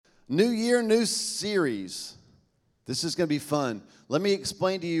New year, new series. This is going to be fun. Let me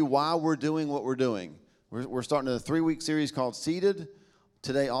explain to you why we're doing what we're doing. We're starting a 3-week series called Seated.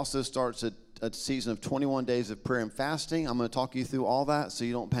 Today also starts a season of 21 days of prayer and fasting. I'm going to talk you through all that so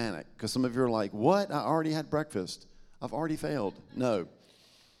you don't panic. Because some of you are like, what? I already had breakfast. I've already failed. No.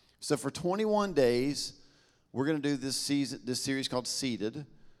 So for 21 days, we're going to do this series called Seated.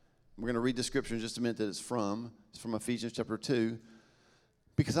 We're going to read the scripture in just a minute that it's from. It's from Ephesians chapter 2.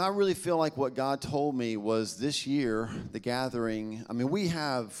 Because I really feel like what God told me was this year, the gathering, we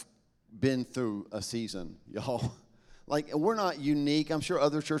have been through a season, y'all. Like, we're not unique. I'm sure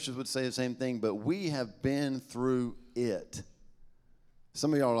other churches would say the same thing, but we have been through it.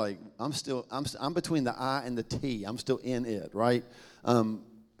 Some of y'all are like, I'm between the I and the T. I'm still in it, right?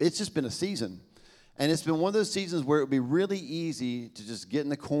 It's just been a season. And it's been one of those seasons where it would be really easy to just get in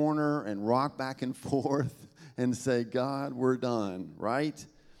the corner and rock back and forth and say, God, we're done, right?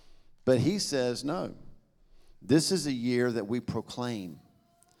 But he says, no. This is a year that we proclaim,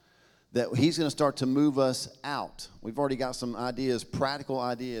 that he's going to start to move us out. We've already got some ideas, practical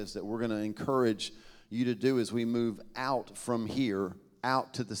ideas that we're going to encourage you to do as we move out from here,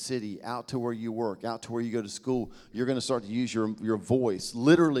 out to the city, out to where you work, out to where you go to school. You're going to start to use your voice,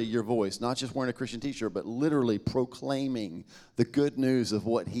 literally your voice, not just wearing a Christian t-shirt, but literally proclaiming the good news of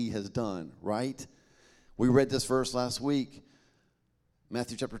what he has done, right? We read this verse last week.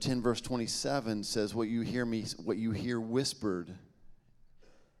 Matthew chapter 10, verse 27 says, what you hear whispered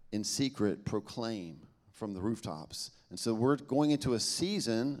in secret, proclaim from the rooftops. And so we're going into a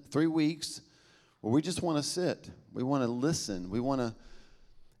season, 3 weeks, where we just want to sit. We want to listen. We want to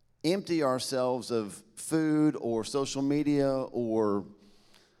empty ourselves of food or social media, or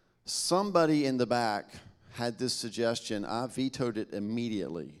somebody in the back had this suggestion. I vetoed it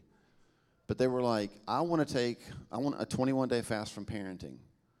immediately. But they were like, I want a 21-day fast from parenting.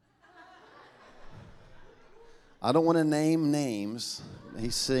 I don't want to name names.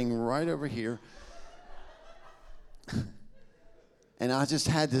 He's sitting right over here. And I just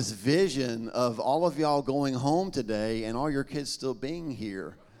had this vision of all of y'all going home today and all your kids still being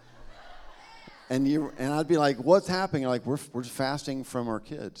here. And I'd be like, what's happening? Like, we're fasting from our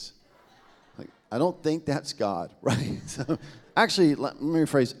kids. Like, I don't think that's God, right? So, actually, let me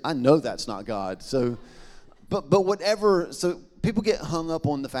rephrase. I know that's not God. So, but whatever. So people get hung up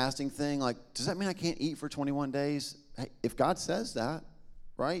on the fasting thing. Like, does that mean I can't eat for 21 days? Hey, if God says that,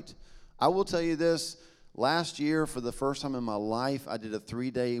 right? I will tell you this. Last year, for the first time in my life, I did a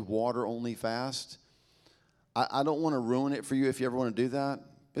 3-day water-only fast. I don't want to ruin it for you if you ever want to do that.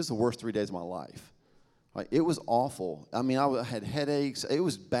 It was the worst 3 days of my life. Like, it was awful. I had headaches. It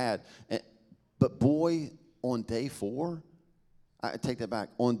was bad. But boy, on day 4, I take that back.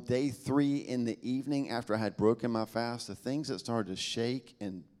 On day 3 in the evening, after I had broken my fast, the things that started to shake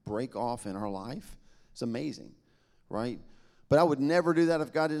and break off in our life, it's amazing, right? But I would never do that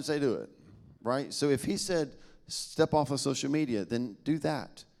if God didn't say do it, right? So if he said step off of social media, then do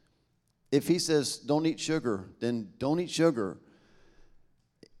that. If he says don't eat sugar, then don't eat sugar.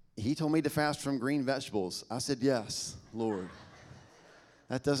 He told me to fast from green vegetables. I said, yes, Lord.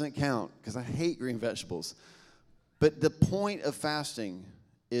 That doesn't count because I hate green vegetables. But the point of fasting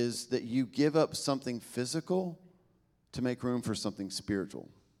is that you give up something physical to make room for something spiritual,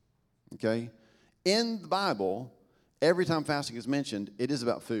 okay? In the Bible, every time fasting is mentioned, it is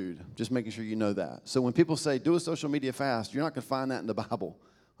about food, just making sure you know that. So when people say, do a social media fast, you're not going to find that in the Bible.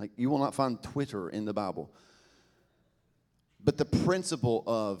 Like, you will not find Twitter in the Bible. But the principle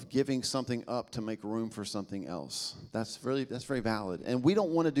of giving something up to make room for something else, that's very valid. And we don't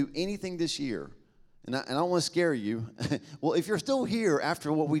want to do anything this year. And I don't want to scare you. Well, if you're still here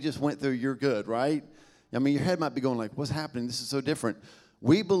after what we just went through, you're good, right? Your head might be going like, what's happening? This is so different.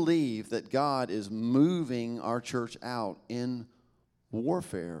 We believe that God is moving our church out in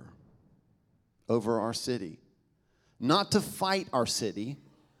warfare over our city. Not to fight our city,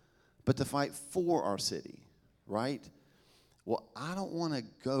 but to fight for our city, right? Well, I don't want to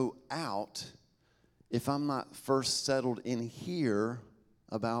go out if I'm not first settled in here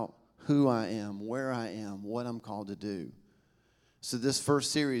about who I am, where I am, what I'm called to do. So this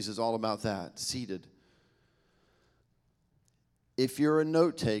first series is all about that, Seated. If you're a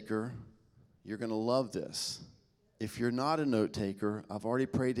note taker, you're going to love this. If you're not a note taker, I've already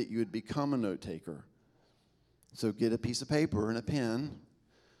prayed that you would become a note taker. So get a piece of paper and a pen,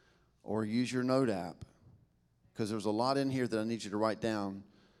 or use your note app, because there's a lot in here that I need you to write down.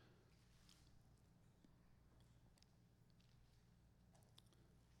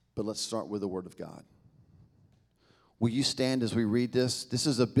 But let's start with the Word of God. Will you stand as we read this? This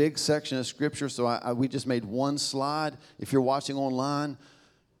is a big section of Scripture, so we just made one slide. If you're watching online,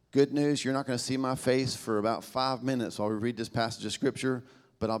 Good news, you're not going to see my face for about 5 minutes while we read this passage of Scripture,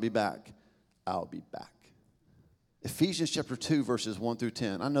 but I'll be back. I'll be back. Ephesians chapter 2, verses 1 through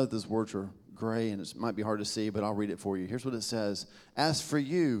 10. I know those words are gray and it might be hard to see, but I'll read it for you. Here's what it says. As for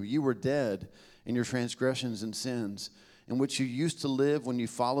you, you were dead in your transgressions and sins, in which you used to live when you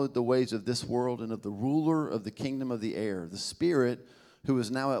followed the ways of this world and of the ruler of the kingdom of the air, the Spirit who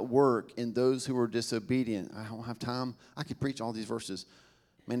is now at work in those who are disobedient. I don't have time. I could preach all these verses.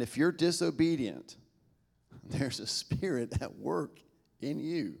 Man, if you're disobedient, there's a spirit at work in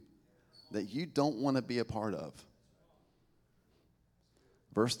you that you don't want to be a part of.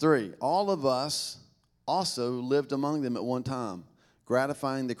 Verse 3, all of us also lived among them at one time,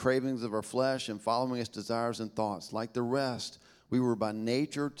 gratifying the cravings of our flesh and following its desires and thoughts. Like the rest, we were by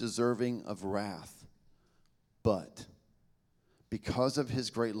nature deserving of wrath. But because of his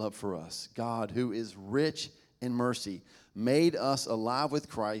great love for us, God, who is rich in mercy, made us alive with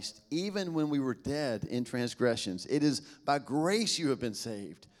Christ even when we were dead in transgressions. It is by grace you have been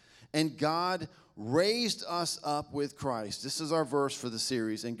saved. And God raised us up with Christ. This is our verse for the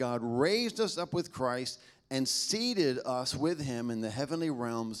series. And God raised us up with Christ and seated us with him in the heavenly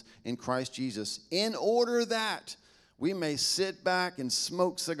realms in Christ Jesus, in order that we may sit back and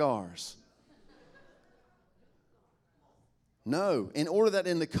smoke cigars. No, in order that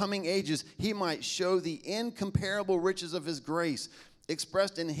in the coming ages he might show the incomparable riches of his grace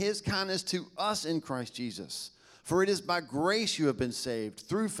expressed in his kindness to us in Christ Jesus. For it is by grace you have been saved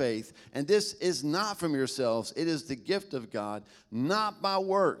through faith, and this is not from yourselves. It is the gift of God, not by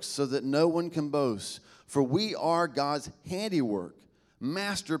works, so that no one can boast. For we are God's handiwork,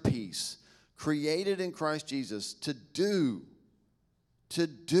 masterpiece, created in Christ Jesus to do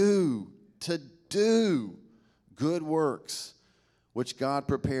good works, which God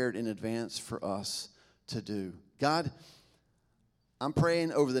prepared in advance for us to do. God, I'm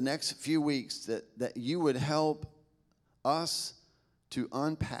praying over the next few weeks that you would help us to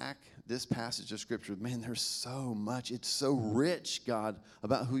unpack this passage of Scripture. Man, there's so much. It's so rich, God,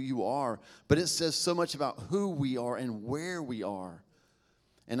 about who you are. But it says so much about who we are and where we are.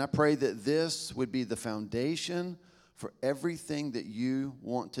 And I pray that this would be the foundation for everything that you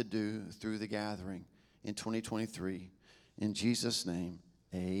want to do through the gathering in 2023. In Jesus' name,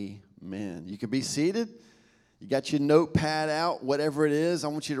 amen. You can be seated. You got your notepad out, whatever it is. I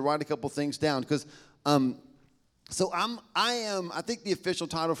want you to write a couple things down because I think the official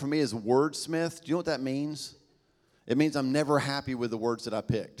title for me is wordsmith. Do you know what that means? It means I'm never happy with the words that I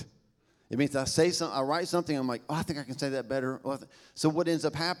picked. It means I write something, I'm like, oh, I think I can say that better. So what ends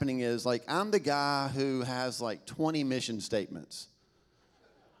up happening is, like, I'm the guy who has, like, 20 mission statements.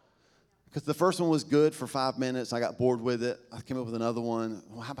 Because the first one was good for 5 minutes. I got bored with it. I came up with another one.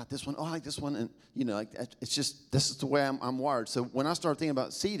 Well, how about this one? Oh, I like this one. And, like, it's just, this is the way I'm wired. So when I started thinking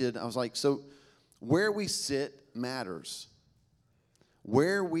about seated, I was like, so where we sit matters.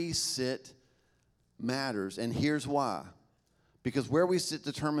 Where we sit matters. And here's why. Because where we sit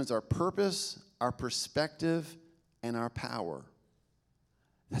determines our purpose, our perspective, and our power.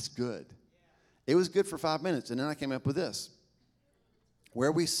 That's good. It was good for 5 minutes, and then I came up with this.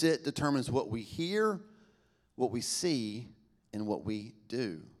 Where we sit determines what we hear, what we see, and what we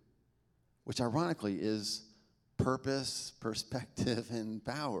do, which ironically is purpose, perspective, and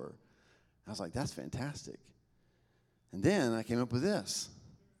power. I was like, that's fantastic. And then I came up with this.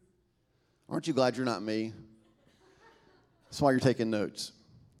 Aren't you glad you're not me? That's why you're taking notes.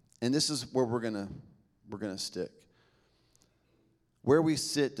 And this is where we're gonna stick. Where we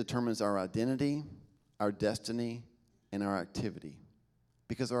sit determines our identity, our destiny, and our activity.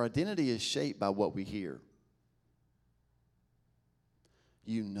 Because our identity is shaped by what we hear.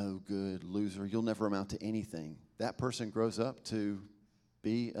 You no good loser. You'll never amount to anything. That person grows up to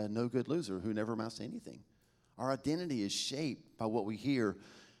be a no good loser who never amounts to anything. Our identity is shaped by what we hear.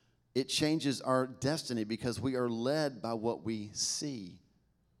 It changes our destiny because we are led by what we see.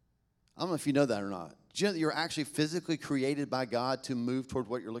 I don't know if you know that or not. Do you know that you're actually physically created by God to move toward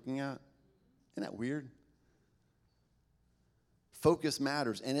what you're looking at? Isn't that weird? Focus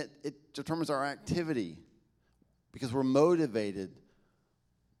matters, and it determines our activity because we're motivated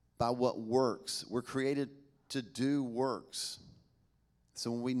by what works. We're created to do works.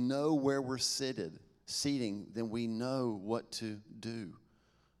 So when we know where we're seating, then we know what to do.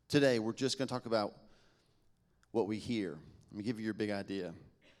 Today, we're just going to talk about what we hear. Let me give you your big idea.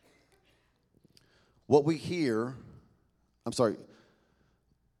 What we hear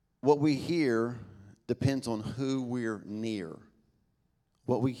depends on who we're near.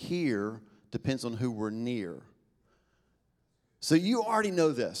 What we hear depends on who we're near. So you already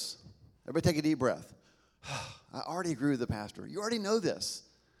know this. Everybody take a deep breath. I already agree with the pastor. You already know this.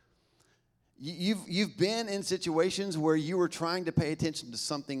 You've been in situations where you were trying to pay attention to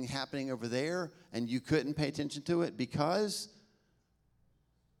something happening over there and you couldn't pay attention to it because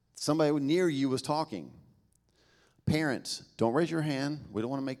somebody near you was talking. Parents, don't raise your hand. We don't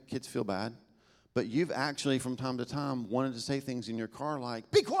want to make kids feel bad. But you've actually, from time to time, wanted to say things in your car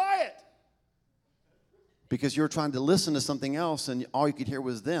like, be quiet! Because you were trying to listen to something else and all you could hear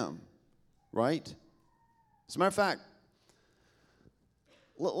was them, right? As a matter of fact,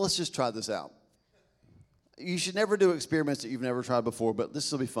 let's just try this out. You should never do experiments that you've never tried before, but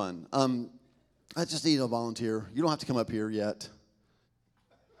this will be fun. I just need a volunteer. You don't have to come up here yet.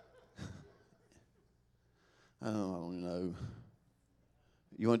 I don't know.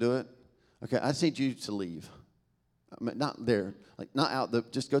 You want to do it? Okay, I just need you to leave. I mean, not there, like not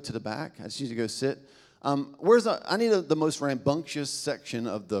out. Just go to the back. I just need you to go sit. I need the most rambunctious section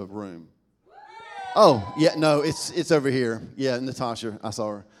of the room. Oh, yeah, no, it's over here. Yeah, Natasha, I saw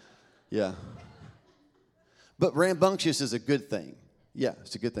her. Yeah. But rambunctious is a good thing. Yeah,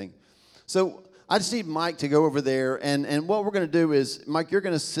 it's a good thing. So I just need Mike to go over there, and what we're going to do is, Mike, you're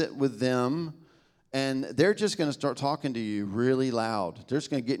going to sit with them, and they're just going to start talking to you really loud. They're just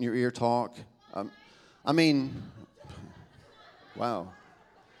going to get in your ear talk. Wow.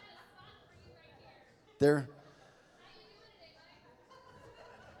 They're...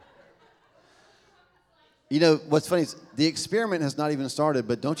 You know, what's funny is the experiment has not even started,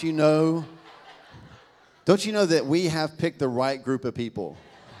 but don't you know that we have picked the right group of people?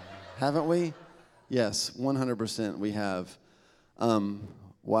 Haven't we? Yes, 100% we have.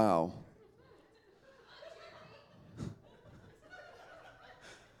 Wow.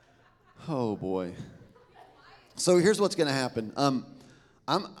 Oh, boy. So here's what's going to happen.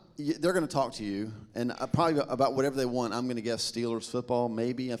 They're going to talk to you, and probably about whatever they want. I'm going to guess Steelers football,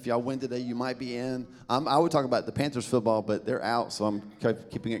 maybe. If y'all win today, you might be in. I would talk about the Panthers football, but they're out, so I'm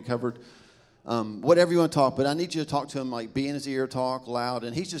keeping it covered. Whatever you want to talk, but I need you to talk to him, like be in his ear, talk loud,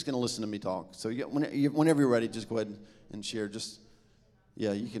 and he's just going to listen to me talk. So whenever you're ready, just go ahead and share.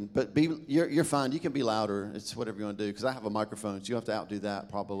 You can, but you're fine. You can be louder. It's whatever you want to do, because I have a microphone, so you have to outdo that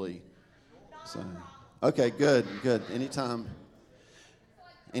probably. So, okay, good.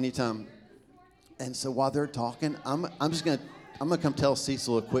 Anytime. And so while they're talking, I'm gonna come tell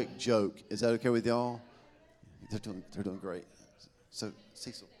Cecil a quick joke. Is that okay with y'all? They're doing great. So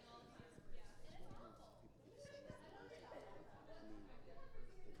Cecil.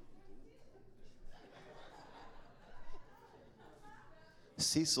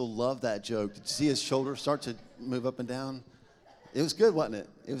 Cecil loved that joke. Did you see his shoulders start to move up and down? It was good, wasn't it?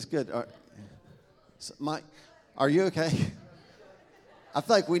 It was good. All right. So Mike, are you okay? I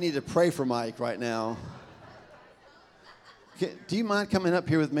feel like we need to pray for Mike right now. Do you mind coming up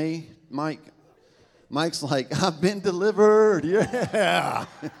here with me, Mike? Mike's like, I've been delivered. Yeah.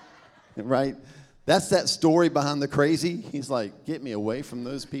 Right? That's that story behind the crazy. He's like, get me away from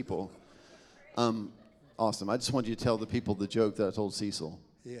those people. Awesome. I just wanted you to tell the people the joke that I told Cecil.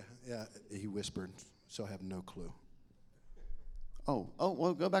 Yeah. He whispered, so I have no clue. Oh,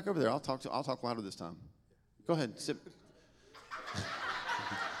 well, go back over there. I'll talk louder this time. Go ahead. Sit.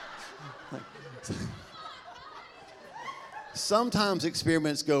 Sometimes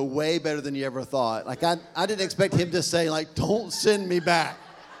experiments go way better than you ever thought. Like I didn't expect him to say, like, don't send me back.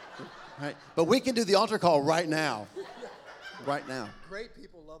 Right? But we can do the altar call right now. Right now. Great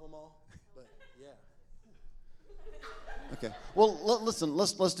people, love them all. But yeah. Okay. Well, listen.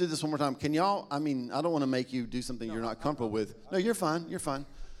 Let's do this one more time. Can y'all? I don't want to make you do something you're not comfortable with. No, you're fine. You're fine.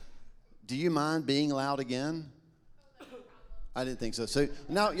 Do you mind being loud again? I didn't think so. So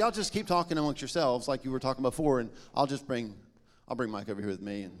now y'all just keep talking amongst yourselves like you were talking before, and I'll bring Mike over here with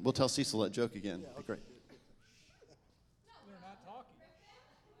me, and we'll tell Cecil that joke again. Yeah, okay. Great. They're not talking.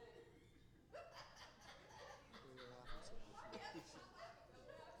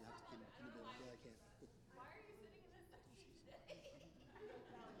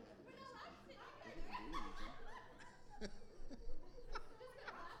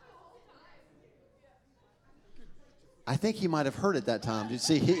 I think he might have heard it that time. Did you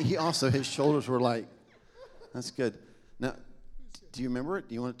see? He also, his shoulders were like, that's good. Now, do you remember it?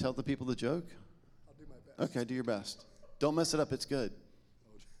 Do you want to tell the people the joke? I'll do my best. Okay, do your best. Don't mess it up. It's good.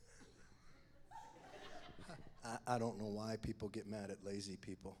 I don't know why people get mad at lazy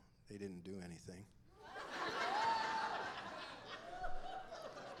people. They didn't do anything.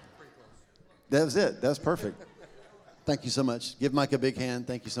 That was it. That was perfect. Thank you so much. Give Mike a big hand.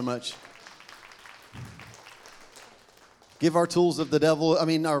 Thank you so much. Give our tools of the devil,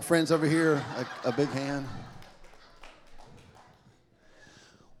 our friends over here, a big hand.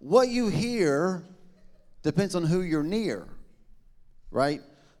 What you hear depends on who you're near, right?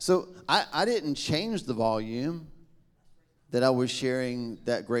 So I didn't change the volume that I was sharing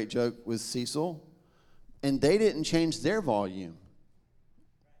that great joke with Cecil, and they didn't change their volume.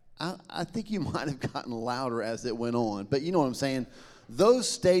 I think you might have gotten louder as it went on, but you know what I'm saying? Those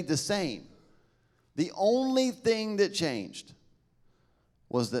stayed the same. The only thing that changed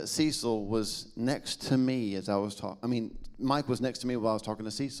was that Cecil was next to me as I was talking. Mike was next to me while I was talking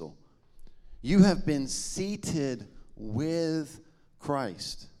to Cecil. You have been seated with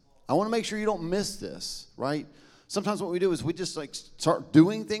Christ. I want to make sure you don't miss this, right? Sometimes what we do is we just like start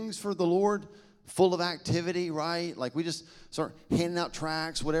doing things for the Lord, full of activity, right? Like we just start handing out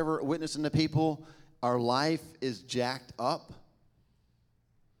tracts, whatever, witnessing to people. Our life is jacked up.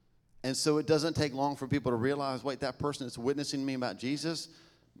 And so it doesn't take long for people to realize, wait, that person that's witnessing me about Jesus,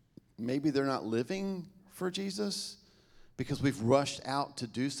 maybe they're not living for Jesus because we've rushed out to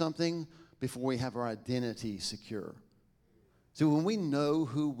do something before we have our identity secure. So when we know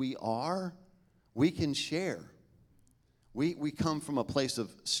who we are, we can share. We come from a place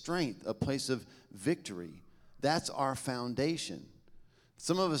of strength, a place of victory. That's our foundation.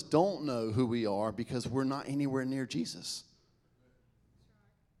 Some of us don't know who we are because we're not anywhere near Jesus.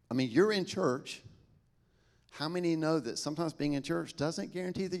 You're in church. How many know that sometimes being in church doesn't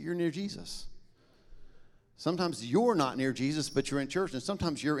guarantee that you're near Jesus? Sometimes you're not near Jesus, but you're in church. And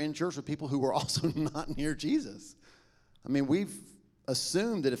sometimes you're in church with people who are also not near Jesus. We've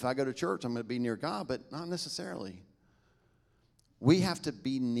assumed that if I go to church, I'm going to be near God, but not necessarily. We have to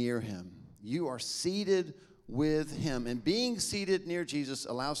be near him. You are seated with him. And being seated near Jesus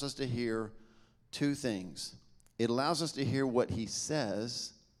allows us to hear two things. It allows us to hear what he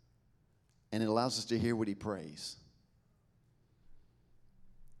says, and it allows us to hear what he prays.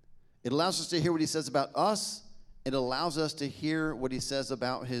 It allows us to hear what he says about us. It allows us to hear what he says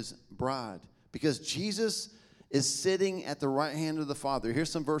about his bride. Because Jesus is sitting at the right hand of the Father. Here's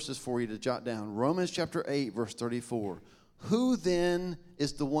some verses for you to jot down. Romans chapter 8, verse 34. Who then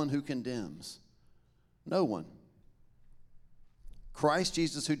is the one who condemns? No one. Christ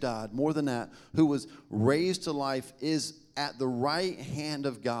Jesus, who died, more than that, who was raised to life, is at the right hand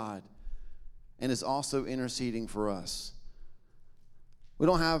of God and is also interceding for us. We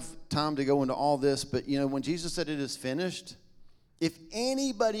don't have time to go into all this, but when Jesus said it is finished, if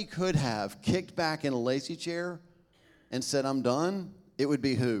anybody could have kicked back in a lazy chair and said, I'm done, it would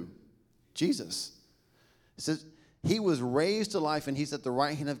be who? Jesus. It says he was raised to life and he's at the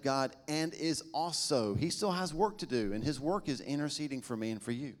right hand of God and is also, he still has work to do, and his work is interceding for me and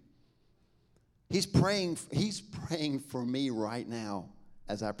for you. He's praying for me right now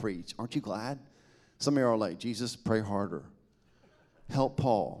as I preach. Aren't you glad? Some of you are like, Jesus, pray harder. Help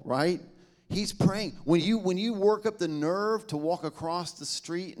Paul, right? He's praying. When you work up the nerve to walk across the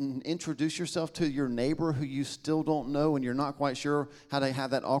street and introduce yourself to your neighbor who you still don't know and you're not quite sure how to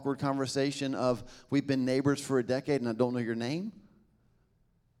have that awkward conversation of, we've been neighbors for a decade and I don't know your name.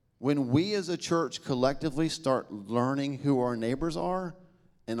 When we as a church collectively start learning who our neighbors are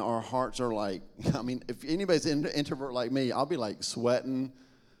and our hearts are like, if anybody's an introvert like me, I'll be like sweating,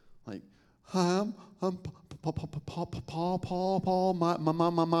 like, hi, I'm Paul,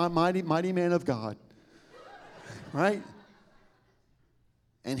 mighty man of God, right?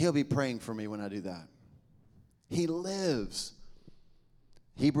 And he'll be praying for me when I do that. He lives.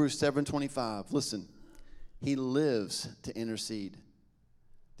 Hebrews 7:25. Listen, he lives to intercede.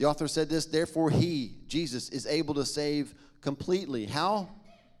 The author said this, therefore he, Jesus, is able to save completely. How?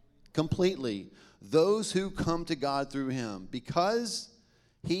 Completely. Those who come to God through him, because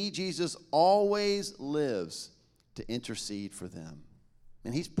he, Jesus, always lives to intercede for them.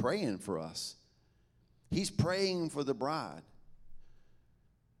 And he's praying for us. He's praying for the bride.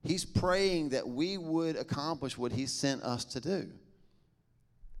 He's praying that we would accomplish what he sent us to do.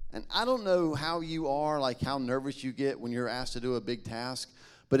 And I don't know how you are, like how nervous you get when you're asked to do a big task.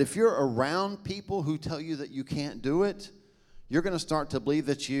 But if you're around people who tell you that you can't do it, you're going to start to believe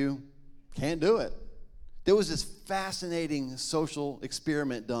that you can't do it. There was this fascinating social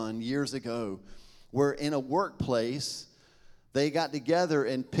experiment done years ago where in a workplace, they got together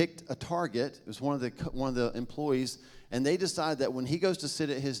and picked a target. It was one of the employees, and they decided that when he goes to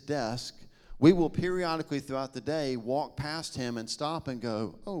sit at his desk, we will periodically throughout the day walk past him and stop and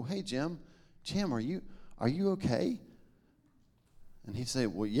go, oh, hey, Jim, are you okay? And he'd say,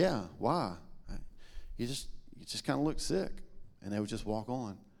 well, yeah, why? You just kind of look sick. And they would just walk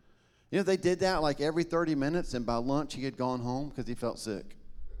on. They did that like every 30 minutes, and by lunch he had gone home because he felt sick.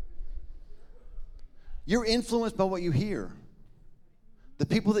 You're influenced by what you hear. The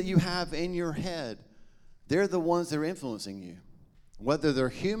people that you have in your head, they're the ones that are influencing you, whether they're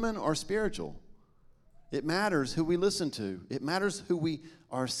human or spiritual. It matters who we listen to. It matters who we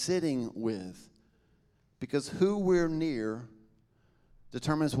are sitting with. Because who we're near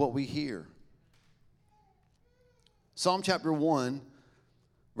determines what we hear. Psalm chapter 1,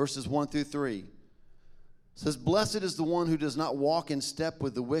 verses 1 through 3 says, "Blessed is the one who does not walk in step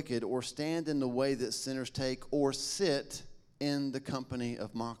with the wicked, or stand in the way that sinners take, or sit in the company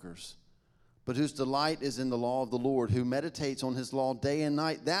of mockers, but whose delight is in the law of the Lord, who meditates on his law day and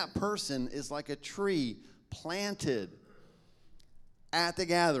night. That person is like a tree planted at the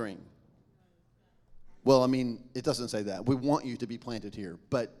gathering." Well, I mean, it doesn't say that. We want you to be planted here,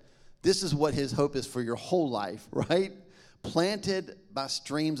 but this is what his hope is for your whole life, right? Planted by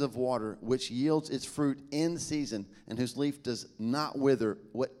streams of water, which yields its fruit in season, and whose leaf does not wither.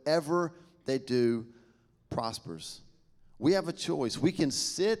 Whatever they do prospers. We have a choice. We can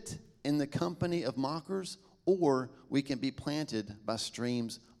sit in the company of mockers, or we can be planted by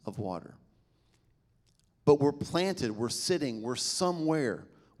streams of water. But we're planted, we're sitting, we're somewhere.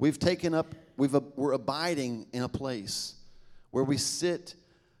 We're abiding in a place where we sit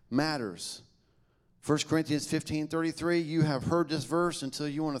matters. 1 Corinthians 15:33, you have heard this verse until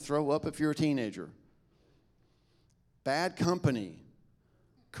you want to throw up if you're a teenager. Bad company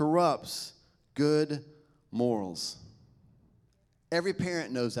corrupts good morals. Every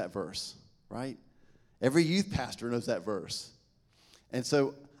parent knows that verse, right? Every youth pastor knows that verse. And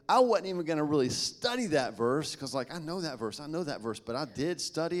so I wasn't even going to really study that verse because, I know that verse, but I did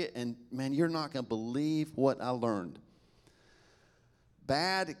study it, and, man, you're not going to believe what I learned.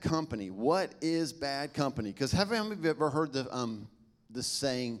 Bad company. What is bad company? Because have any of you ever heard the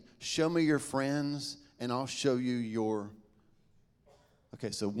saying, show me your friends and I'll show you your...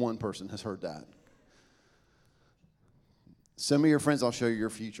 Okay, so one person has heard that. Show me your friends, I'll show you your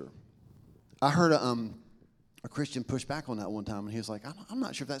future. I heard a Christian push back on that one time, and he was like, I'm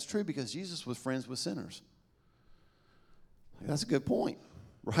not sure if that's true because Jesus was friends with sinners. That's a good point,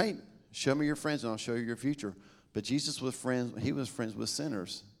 right? Show me your friends and I'll show you your future. But Jesus was friends with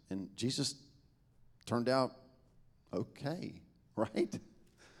sinners, and Jesus turned out okay, right?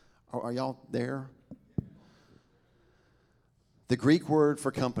 Are y'all there? The Greek word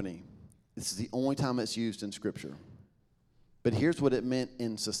for company, this is the only time it's used in Scripture. But here's what it meant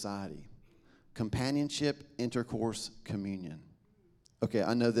in society. Companionship, intercourse, communion. Okay,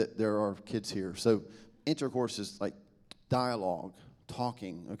 I know that there are kids here. So intercourse is like dialogue,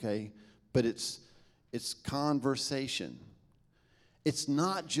 talking, okay? But it's conversation. It's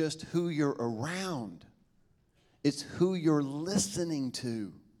not just who you're around. It's who you're listening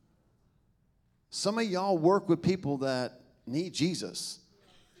to. Some of y'all work with people that need Jesus,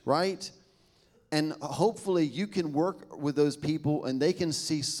 right? And hopefully you can work with those people and they can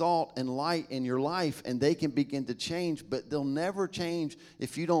see salt and light in your life and they can begin to change, but they'll never change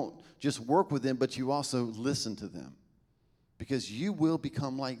if you don't just work with them, but you also listen to them, because you will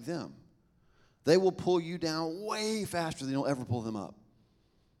become like them. They will pull you down way faster than you'll ever pull them up.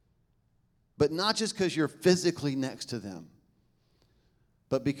 But not just because you're physically next to them,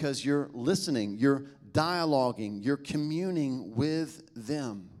 but because you're listening, you're dialoguing, you're communing with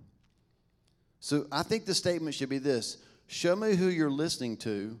them. So I think the statement should be this: show me who you're listening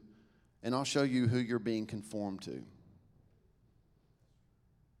to, and I'll show you who you're being conformed to.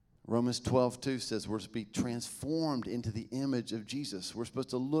 Romans 12:2 says we're to be transformed into the image of Jesus. We're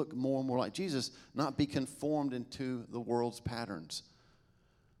supposed to look more and more like Jesus, not be conformed into the world's patterns.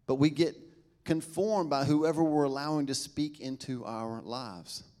 But we get conformed by whoever we're allowing to speak into our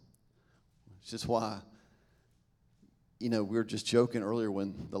lives. Which is why, we were just joking earlier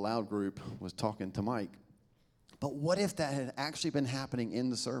when the Loud group was talking to Mike. But what if that had actually been happening in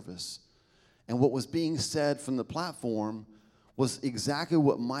the service, and what was being said from the platform was exactly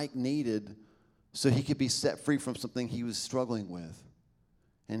what Mike needed so he could be set free from something he was struggling with?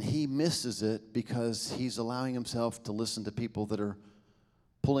 And he misses it because he's allowing himself to listen to people that are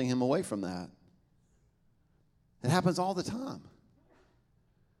pulling him away from that. It happens all the time.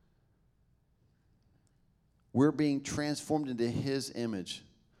 We're being transformed into his image.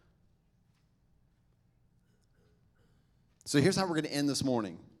 So here's how we're going to end this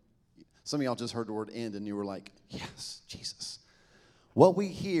morning. Some of y'all just heard the word end and you were like, yes, Jesus. What we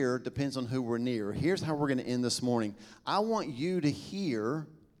hear depends on who we're near. Here's how we're going to end this morning. I want you to hear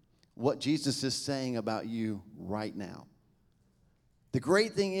what Jesus is saying about you right now. The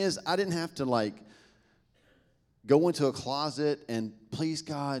great thing is I didn't have to go into a closet and please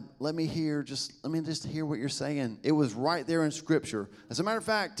God, let me just hear what you're saying. It was right there in Scripture. As a matter of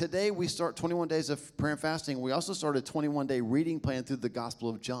fact, today we start 21 days of prayer and fasting. We also started a 21-day reading plan through the Gospel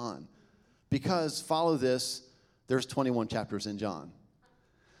of John. Because, follow this, there's 21 chapters in John.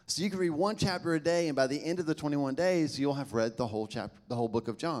 So you can read one chapter a day, and by the end of the 21 days, you'll have read the whole chapter, the whole book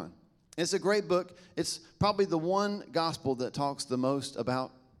of John. It's a great book. It's probably the one gospel that talks the most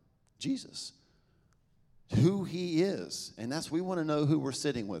about Jesus, who he is. And we want to know who we're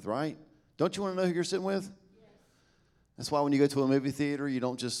sitting with, right? Don't you want to know who you're sitting with? Yes. That's why when you go to a movie theater, you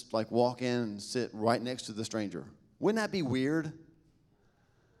don't just like walk in and sit right next to the stranger. Wouldn't that be weird?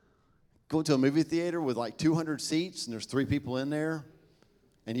 Go to a movie theater with like 200 seats and there's 3 people in there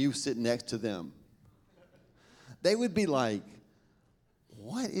and you sit next to them. They would be like,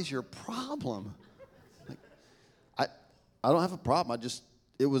 what is your problem? Like, I don't have a problem.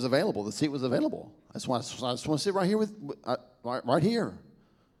 It was available. The seat was available. I just want to sit right here right here.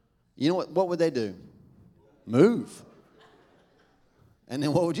 You know what would they do? Move. And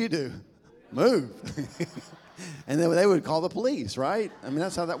then what would you do? Move. And then they would call the police, right? I mean,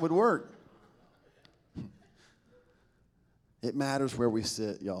 that's how that would work. It matters where we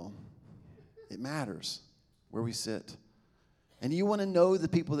sit, y'all. It matters where we sit. And you want to know the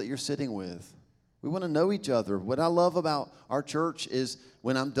people that you're sitting with. We want to know each other. What I love about our church is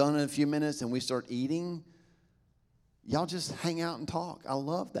when I'm done in a few minutes and we start eating, y'all just hang out and talk. I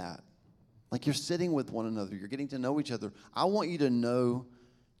love that. Like you're sitting with one another. You're getting to know each other. I want you to know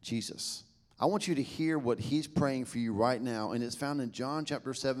Jesus. I want you to hear what he's praying for you right now. And it's found in John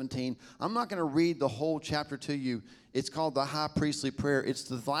chapter 17. I'm not going to read the whole chapter to you. It's called the high priestly prayer. It's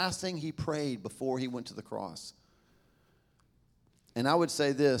the last thing he prayed before he went to the cross. And I would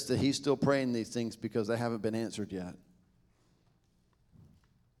say this, that he's still praying these things because they haven't been answered yet.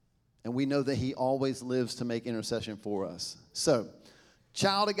 And we know that he always lives to make intercession for us. So,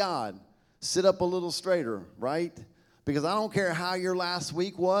 child of God, sit up a little straighter, right? Because I don't care how your last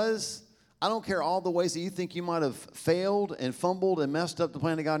week was. I don't care all the ways that you think you might have failed and fumbled and messed up the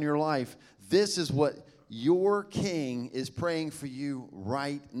plan of God in your life. This is what your King is praying for you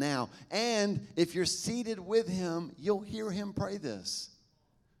right now. And if you're seated with him, you'll hear him pray this.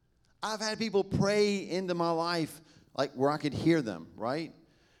 I've had people pray into my life like where I could hear them, right?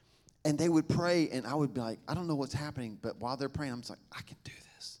 And they would pray, and I would be like, I don't know what's happening, but while they're praying, I'm just like, I can do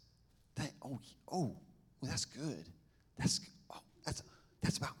this. Well, that's good.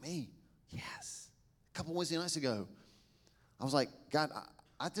 That's about me. Yes. A couple Wednesday nights ago, I was like, God,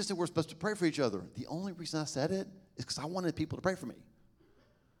 I just said we're supposed to pray for each other. The only reason I said it is because I wanted people to pray for me.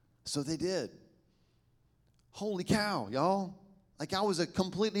 So they did. Holy cow, y'all. Like I was a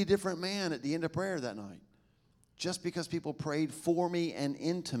completely different man at the end of prayer that night. Just because people prayed for me and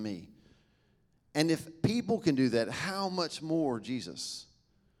into me. And if people can do that, how much more Jesus?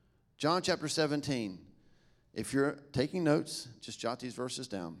 John chapter 17. If you're taking notes, just jot these verses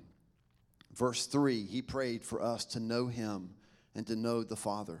down. Verse 3, he prayed for us to know him and to know the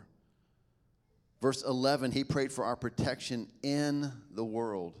Father. Verse 11, he prayed for our protection in the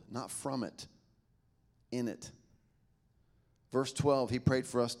world, not from it, in it. Verse 12, he prayed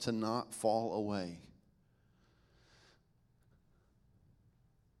for us to not fall away.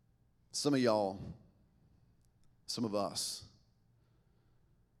 Some of y'all, some of us,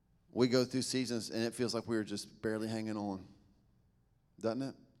 we go through seasons and it feels like we're just barely hanging on. Doesn't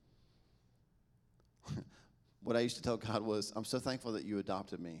it? What I used to tell God was, I'm so thankful that you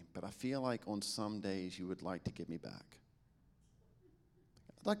adopted me, but I feel like on some days you would like to give me back.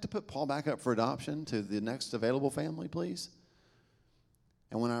 I'd like to put Paul back up for adoption to the next available family, please.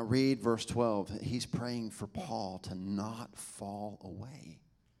 And when I read verse 12, he's praying for Paul to not fall away.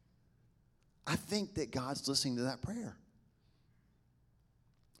 I think that God's listening to that prayer.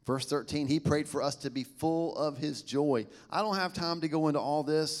 Verse 13, he prayed for us to be full of his joy. I don't have time to go into all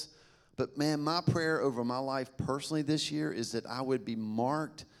this, but man, my prayer over my life personally this year is that I would be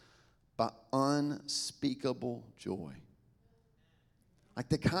marked by unspeakable joy. Like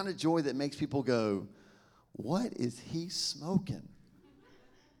the kind of joy that makes people go, what is he smoking?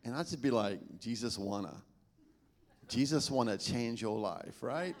 And I'd just be like, Jesus wanna change your life,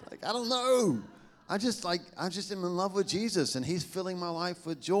 right? Like, I don't know. I'm just am in love with Jesus, and he's filling my life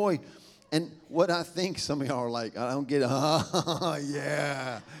with joy. And what I think some of y'all are like, I don't get it. Oh,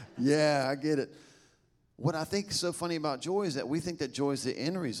 yeah, I get it. What I think is so funny about joy is that we think that joy is the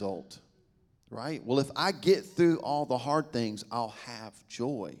end result, right? Well, if I get through all the hard things, I'll have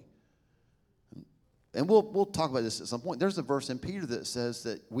joy. And we'll talk about this at some point. There's a verse in Peter that says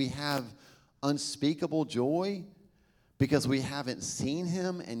that we have unspeakable joy because we haven't seen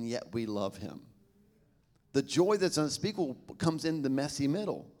him and yet we love him. The joy that's unspeakable comes in the messy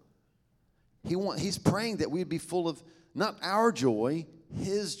middle. He's praying that we'd be full of not our joy,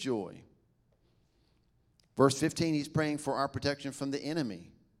 his joy. Verse 15, he's praying for our protection from the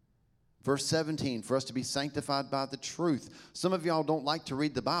enemy. Verse 17, for us to be sanctified by the truth. Some of y'all don't like to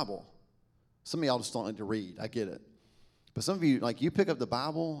read the Bible. Some of y'all just don't like to read. I get it. But some of you, like, you pick up the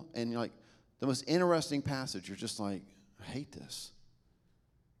Bible and you're like, the most interesting passage, you're just like, I hate this.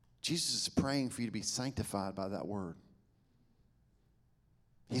 Jesus is praying for you to be sanctified by that word.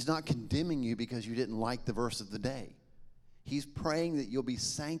 He's not condemning you because you didn't like the verse of the day. He's praying that you'll be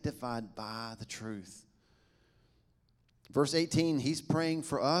sanctified by the truth. Verse 18, he's praying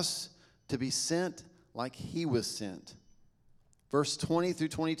for us to be sent like he was sent. Verse 20 through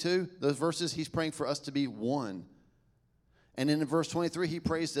 22, those verses, he's praying for us to be one. And then in verse 23, he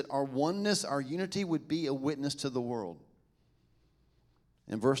prays that our oneness, our unity would be a witness to the world.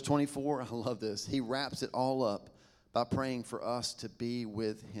 In verse 24, I love this. He wraps it all up by praying for us to be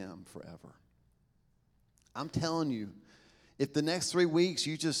with him forever. I'm telling you, if the next 3 weeks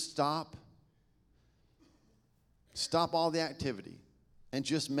you just stop all the activity, and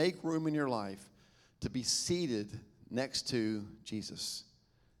just make room in your life to be seated next to Jesus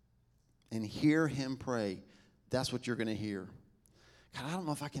and hear him pray, that's what you're going to hear. God, I don't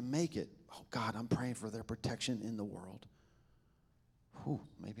know if I can make it. Oh, God, I'm praying for their protection in the world. Whew,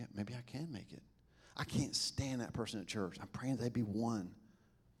 maybe I can make it. I can't stand that person at church. I'm praying that they be one.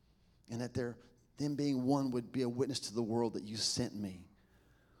 And that them being one would be a witness to the world that you sent me.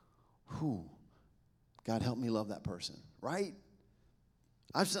 Whew. God, help me love that person. Right?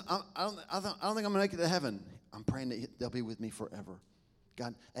 I don't think I'm going to make it to heaven. I'm praying that they'll be with me forever.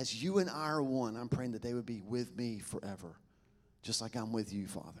 God, as you and I are one, I'm praying that they would be with me forever, just like I'm with you,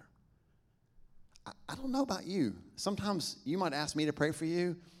 Father. I don't know about you. Sometimes you might ask me to pray for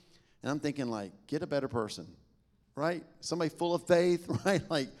you, and I'm thinking, like, get a better person, right? Somebody full of faith,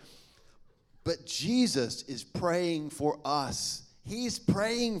 right? But Jesus is praying for us. He's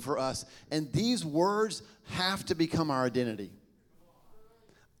praying for us, and these words have to become our identity.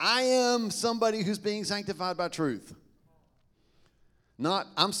 I am somebody who's being sanctified by truth. Not,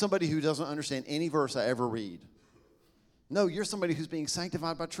 I'm somebody who doesn't understand any verse I ever read. No, you're somebody who's being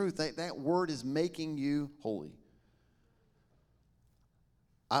sanctified by truth. That word is making you holy.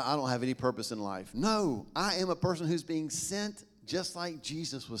 I don't have any purpose in life. No, I am a person who's being sent just like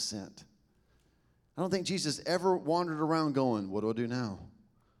Jesus was sent. I don't think Jesus ever wandered around going, what do I do now?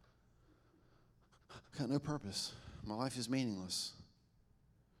 I've got no purpose. My life is meaningless.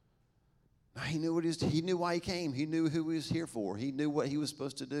 He knew he knew why he came. He knew who he was here for. He knew what he was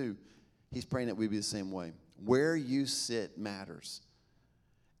supposed to do. He's praying that we be the same way. Where you sit matters.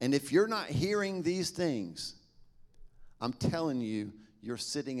 And if you're not hearing these things, I'm telling you, you're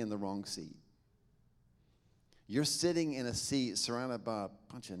sitting in the wrong seat. You're sitting in a seat surrounded by a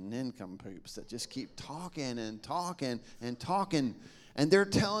bunch of nincompoops that just keep talking and talking and talking. And they're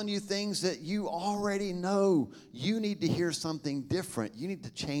telling you things that you already know. You need to hear something different. You need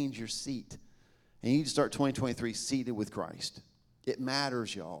to change your seat. And you need to start 2023 seated with Christ. It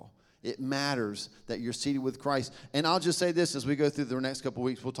matters, y'all. It matters that you're seated with Christ. And I'll just say this as we go through the next couple of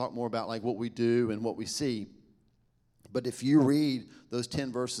weeks. We'll talk more about like what we do and what we see. But if you read those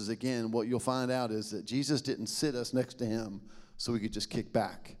 10 verses again, what you'll find out is that Jesus didn't sit us next to him so we could just kick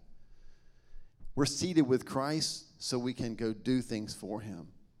back. We're seated with Christ so we can go do things for him.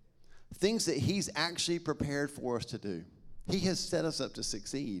 Things that he's actually prepared for us to do. He has set us up to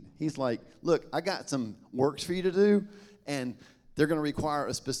succeed. He's like, look, I got some works for you to do, and they're going to require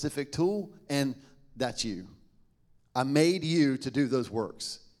a specific tool, and that's you. I made you to do those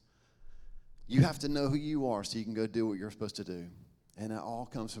works. You have to know who you are so you can go do what you're supposed to do. And it all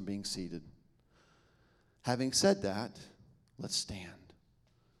comes from being seated. Having said that, let's stand.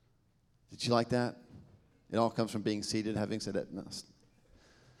 Did you like that? It all comes from being seated. Having said that, no.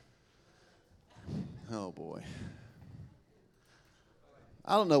 Oh, boy.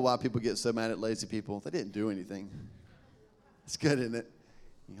 I don't know why people get so mad at lazy people. They didn't do anything. It's good, isn't it?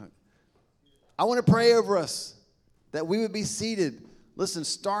 I want to pray over us that we would be seated. Listen,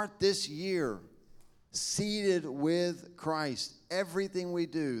 start this year seated with Christ. Everything we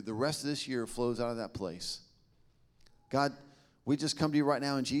do, the rest of this year flows out of that place. God, we just come to you right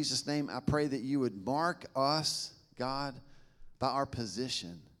now in Jesus' name. I pray that you would mark us, God, by our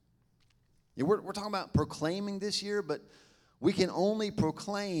position. We're talking about proclaiming this year, but we can only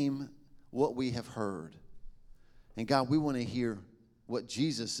proclaim what we have heard. And God, we want to hear what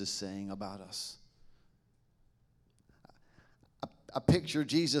Jesus is saying about us. I picture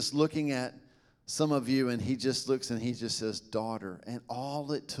Jesus looking at some of you, and he just looks and he just says, daughter. And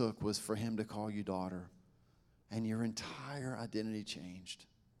all it took was for him to call you daughter. And your entire identity changed.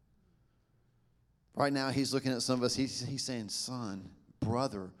 Right now, he's looking at some of us. He's saying, son,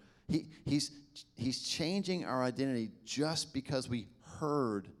 brother. He's changing our identity just because we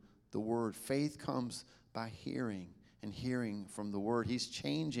heard the word. Faith comes by hearing, and hearing from the word. He's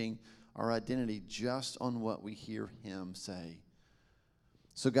changing our identity just on what we hear him say.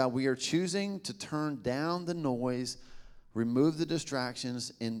 So God, we are choosing to turn down the noise, remove the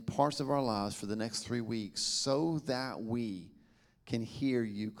distractions in parts of our lives for the next 3 weeks so that we can hear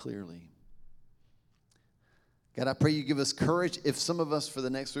you clearly. God, I pray you give us courage. If some of us for the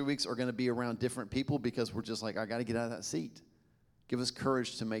next 3 weeks are going to be around different people because we're just like, I got to get out of that seat. Give us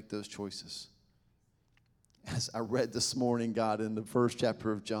courage to make those choices. As I read this morning, God, in the first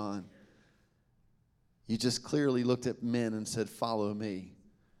chapter of John, you just clearly looked at men and said, follow me.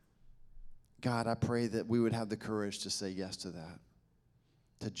 God, I pray that we would have the courage to say yes to that,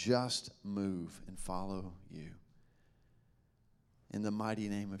 to just move and follow you. In the mighty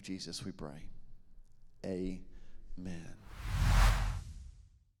name of Jesus, we pray. Amen.